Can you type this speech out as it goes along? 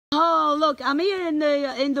Look, I'm here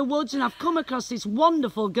in the woods and I've come across this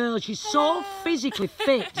wonderful girl. She's so physically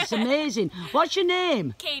fit. It's amazing. What's your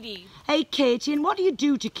name? Katie. Hey, Katie, and what do you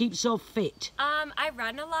do to keep so fit? I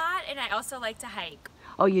run a lot and I also like to hike.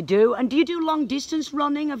 Oh, you do? And do you do long distance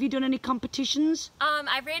running? Have you done any competitions?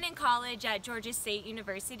 I ran in college at Georgia State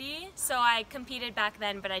University, so I competed back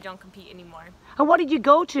then, but I don't compete anymore. And what did you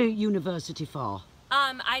go to university for?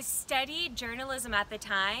 I studied journalism at the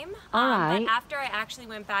time, All right. but after I actually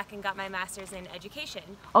went back and got my master's in education.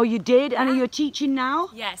 Oh, you did? And Yeah. are you teaching now?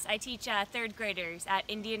 Yes, I teach third graders at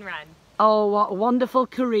Indian Run. Oh, what a wonderful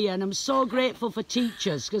career. And I'm so grateful for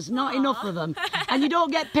teachers, because not enough of them. And you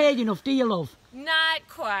don't get paid enough, do you, love? Not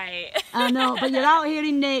quite. I know, but you're out here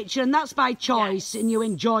in nature, and that's by choice, Yes. and you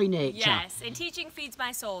enjoy nature. Yes, and teaching feeds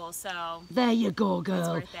my soul, so... There you go, girl. It's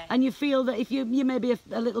worth it. And you feel that if you may be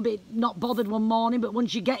a little bit not bothered one morning, but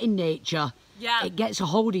once you get in nature, Yeah. it gets a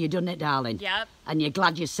hold of you, doesn't it, darling? Yep. And you're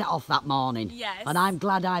glad you set off that morning. Yes. And I'm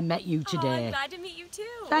glad I met you Oh, today. I'm glad to meet you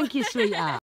too. Thank you, sweetheart.